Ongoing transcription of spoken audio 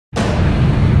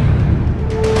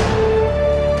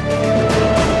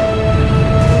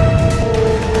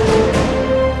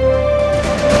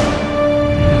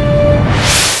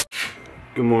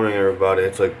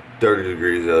it's like 30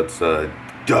 degrees outside.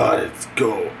 God, it's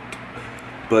cold.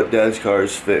 But Dad's car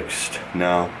is fixed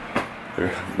now.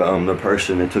 The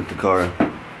person that took the car,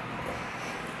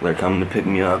 they're coming to pick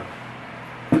me up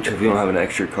because we don't have an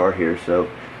extra car here, so,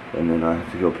 and then I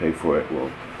have to go pay for it.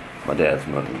 Well, my dad's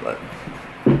money, but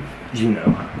you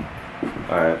know.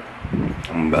 Alright,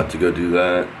 I'm about to go do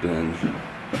that, then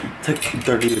it's like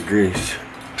 30 degrees.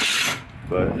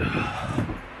 But I'm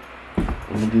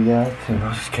gonna do that, and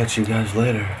I'll just catch you guys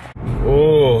later.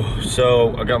 Oh,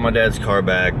 so I got my dad's car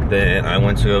back, then I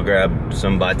went to go grab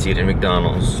some Batida at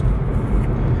McDonald's.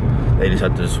 They just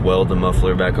have to just weld the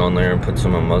muffler back on there and put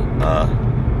some,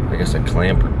 I guess a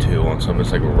clamp or two on something.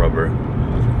 It's like a rubber.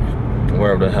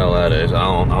 Wherever the hell that is. I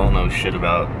don't know shit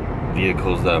about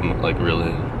vehicles that like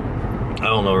really. I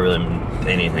don't know really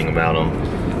anything about them,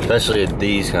 especially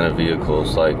these kind of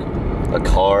vehicles. Like a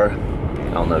car,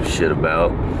 I don't know shit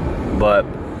about. But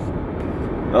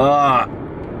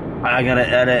I gotta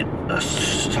edit. I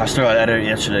started editing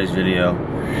yesterday's video,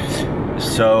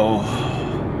 so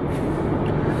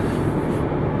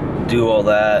do all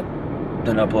that,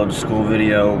 then upload a school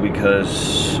video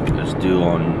because it's due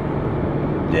on,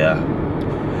 yeah.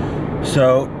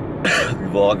 So the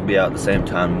vlog will be out at the same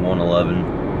time, 1/11.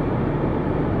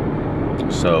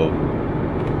 So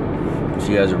if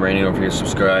you guys are ready, don't forget to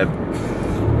subscribe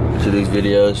to these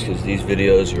videos, because these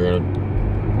videos are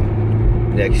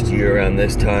next year around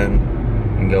this time.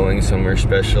 I'm going somewhere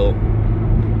special.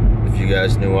 If you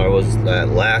guys knew where I was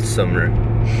last summer,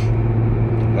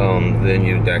 then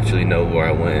you'd actually know where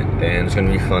I went, and it's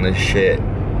gonna be fun as shit.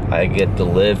 I get to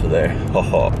live there.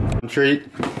 Haha. Treat.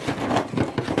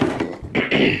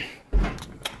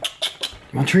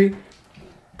 Want a treat?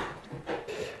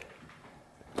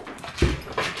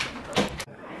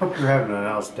 Hope you're having an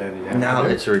outstanding afternoon. Now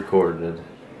it's recorded.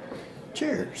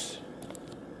 Cheers.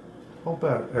 Hope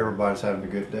everybody's having a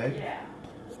good day.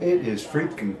 It is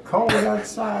freaking cold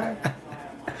outside.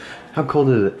 How cold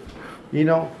is it? You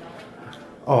know,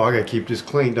 oh, I gotta keep this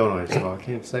clean, don't I? So I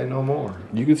can't say no more.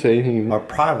 You can say anything. My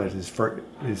private is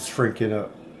freaking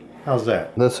up. How's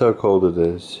that? That's how cold it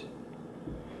is.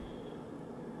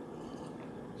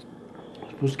 It's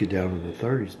supposed to get down in the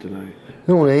 30s tonight.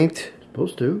 No, it ain't.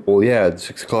 Supposed to. Well, yeah, it's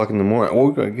 6 o'clock in the morning. Oh,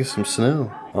 we're gonna get some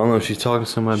snow. I don't know if she's talking to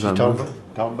somebody about moving.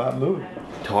 Talking about moving.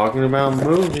 Talking about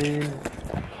moving.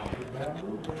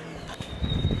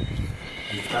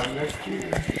 Sometime next year.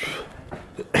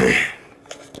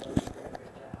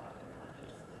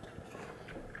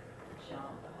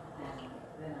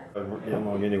 I went down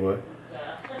long anyway.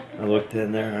 I looked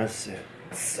in there and I said,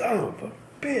 son of a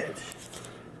bitch.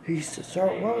 He used to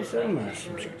start some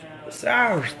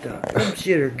sour stuff. Them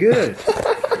shit are good.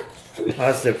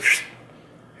 I said,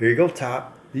 here you go,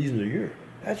 Top. These are yours.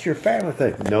 That's your family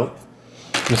thing. Nope.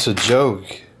 It's a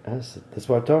joke. That's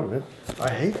what I told him. I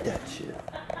hate that shit.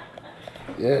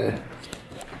 Yeah.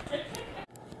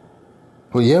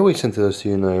 Well, yeah, we sent those to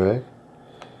you now, right?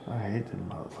 I hate them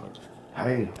motherfuckers. I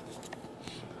hate them.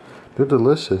 They're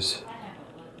delicious.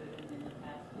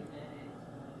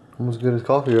 Almost as good as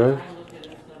coffee, right?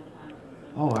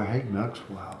 Oh, I hate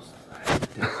Maxwell's. I hate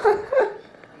that.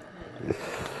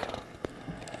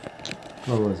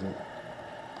 What was it?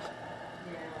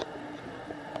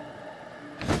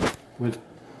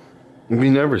 We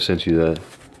never sent you that.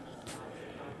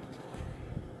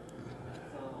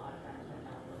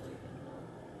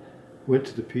 Went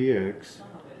to the PX.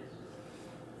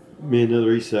 Me and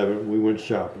another E7. We went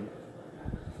shopping.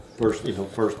 First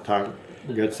time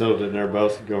we got settled in there.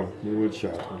 Both going. We went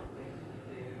shopping.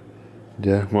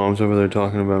 Yeah, Mom's over there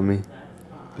talking about me.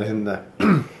 Then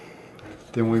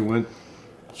then we went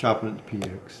shopping at the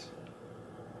PX.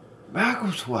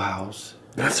 Maxwell's.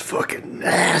 That's fucking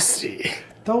nasty.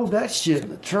 Throw that shit in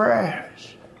the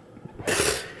trash.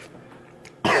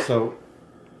 So,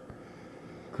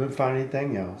 couldn't find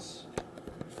anything else.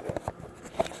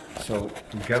 So,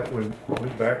 we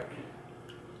went back.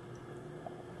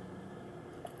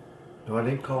 No, I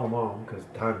didn't call Mom because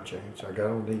the time changed. I got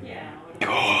on the email.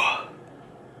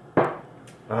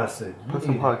 I said, put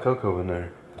some hot cocoa in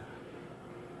there.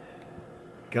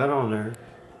 Got on there.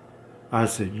 I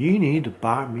said, you need to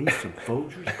buy me some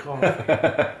Folgers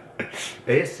coffee.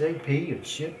 SAP and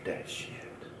ship that shit.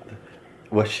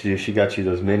 What she do? She got you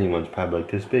those mini ones, probably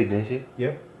like this big, didn't she?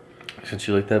 Yep. Since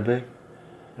you like that big?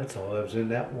 That's all that was in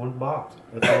that one box.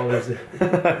 That's all that's in.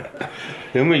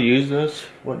 Didn't we use this?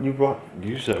 What you brought?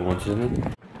 You used that once, didn't it?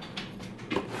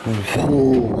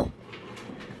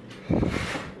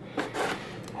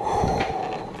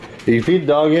 Did you feed the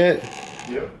dog yet?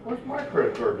 Yep. What's my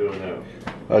credit card doing now?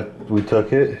 We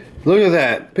took it. Look at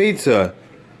that pizza.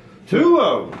 2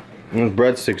 of them. There's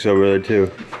breadsticks over there too.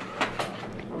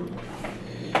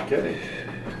 Okay.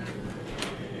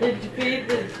 Did you feed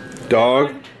the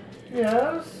Dog?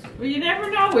 Yes. Well, you never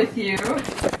know with you.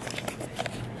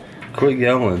 Quit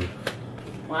yelling.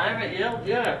 Well, I haven't yelled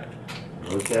yet.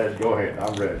 Okay, go ahead.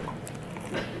 I'm ready.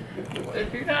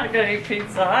 If you're not gonna eat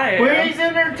pizza, I am. Well, he's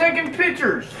in there taking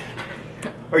pictures.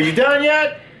 Are you done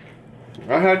yet?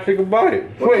 I had to take a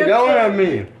bite. Well, Quit yelling at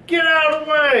me. Get out of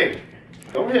the way.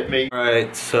 Don't hit me.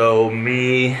 Alright, so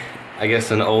me, I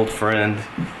guess an old friend,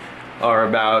 are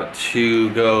about to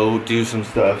go do some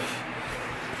stuff.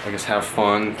 I guess have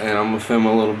fun, and I'm gonna film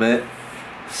a little bit.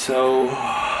 So,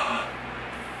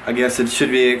 I guess it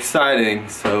should be exciting,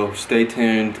 so stay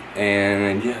tuned,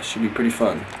 and yeah, it should be pretty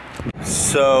fun.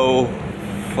 So,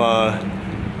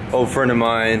 old friend of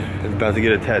mine is about to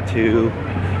get a tattoo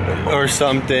or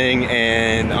something,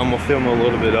 and I'm gonna film a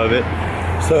little bit of it.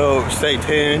 So stay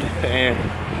tuned, and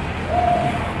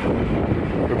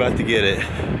we're about to get it.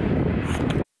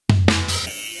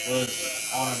 Was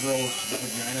on a girl's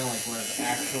vagina, like where it's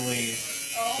actually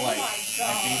like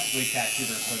I basically tattooed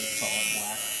her hood solid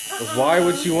black. Why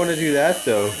would you want to do that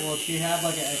though? Well, she had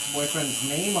like an ex-boyfriend's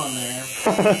name on there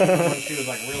when she was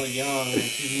like really young, and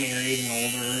she's married and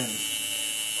older, and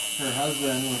her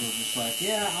husband was just like,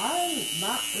 yeah, I'm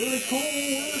not really cool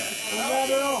with that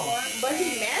at all. But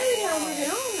he married her with it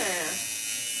on there.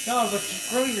 No, I was like, just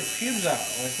grow your pubes out.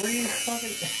 Like, what are you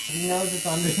fucking... He knows it's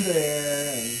under there,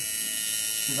 and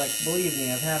she's like, believe me,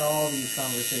 I've had all these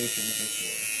conversations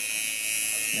before.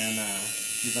 And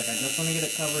she's like, I just want to get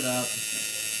it covered up.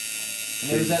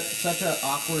 And it was at such an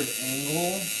awkward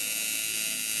angle.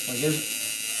 Like, it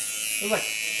was like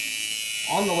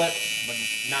on the lips, but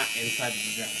not inside the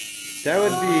vagina. That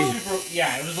would be... Super,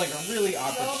 yeah, it was like a really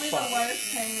awkward That'll be spot. the worst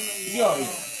thing in the Yo, world.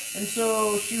 yeah. And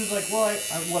so she was like, well,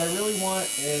 what I really want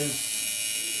is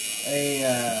a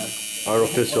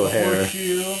artificial like a hair.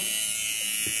 horseshoe.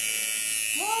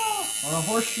 On a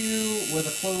horseshoe with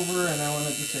a clover, and I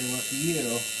wanted to say, lucky you.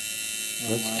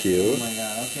 And That's I'm like, cute. Oh my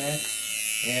god, okay.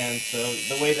 And so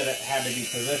the way that it had to be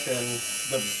positioned,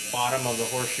 the bottom of the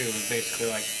horseshoe was basically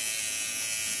like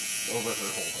over her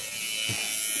whole hood.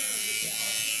 Yeah.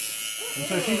 And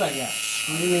so she's like, yeah,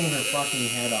 screaming her fucking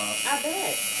head off. I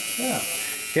bet. Yeah.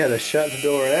 Yeah, to shut the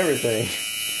door and everything.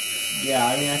 Yeah,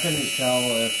 I mean, I couldn't tell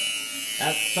if...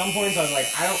 At some points, I was like,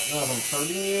 I don't know if I'm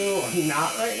hurting you or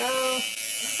not right now.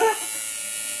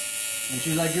 And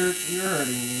she's like, you're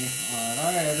hurting me.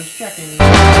 Alright, I'm just checking.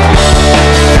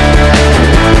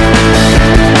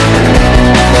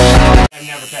 I've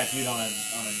never tattooed on a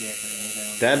dick or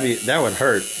anything. That would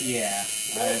hurt. Yeah.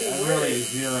 I really have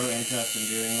zero interest in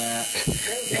doing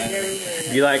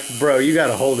that. Be like, bro, you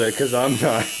gotta hold it, cause I'm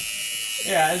not.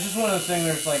 Yeah, it's just one of those things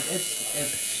where it's like, it's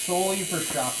solely for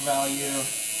shock value,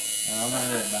 and I'm not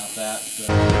worried about that, so.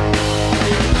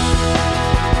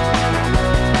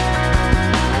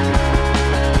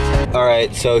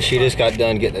 Alright, so she just got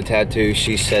done getting a tattoo.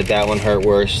 She said that one hurt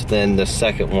worse than the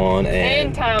second one,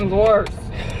 10 times worse.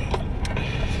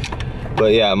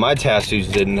 But yeah, my tattoos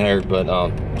didn't hurt, but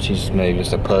she's maybe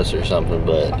just a puss or something,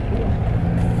 but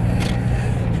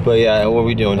yeah, what are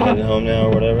we doing, heading home now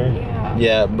or whatever?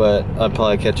 Yeah, but I'll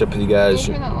probably catch up with you guys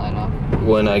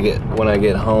when I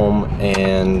get home,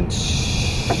 and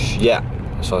yeah,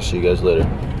 so I'll see you guys later.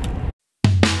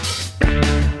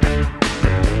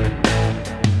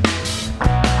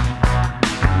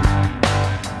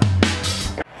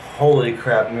 Holy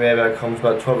crap, maybe back home's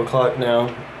about 12 o'clock now.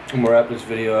 I'm gonna wrap this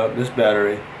video up. This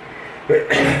battery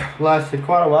lasted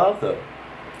quite a while though.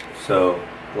 So,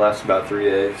 it lasted about 3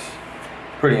 days.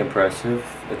 Pretty impressive.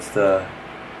 It's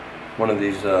one of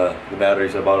these the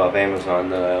batteries I bought off Amazon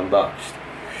that I unboxed.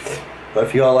 But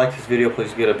if you all like this video,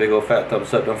 please give it a big old fat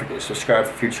thumbs up. Don't forget to subscribe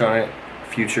for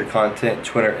future content.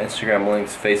 Twitter, Instagram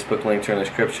links, Facebook links are in the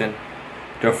description.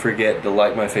 Don't forget to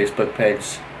like my Facebook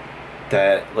page.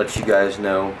 That lets you guys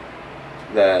know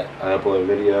that I upload a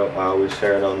video. I always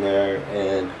share it on there,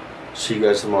 and see you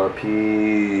guys tomorrow.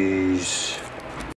 Peace.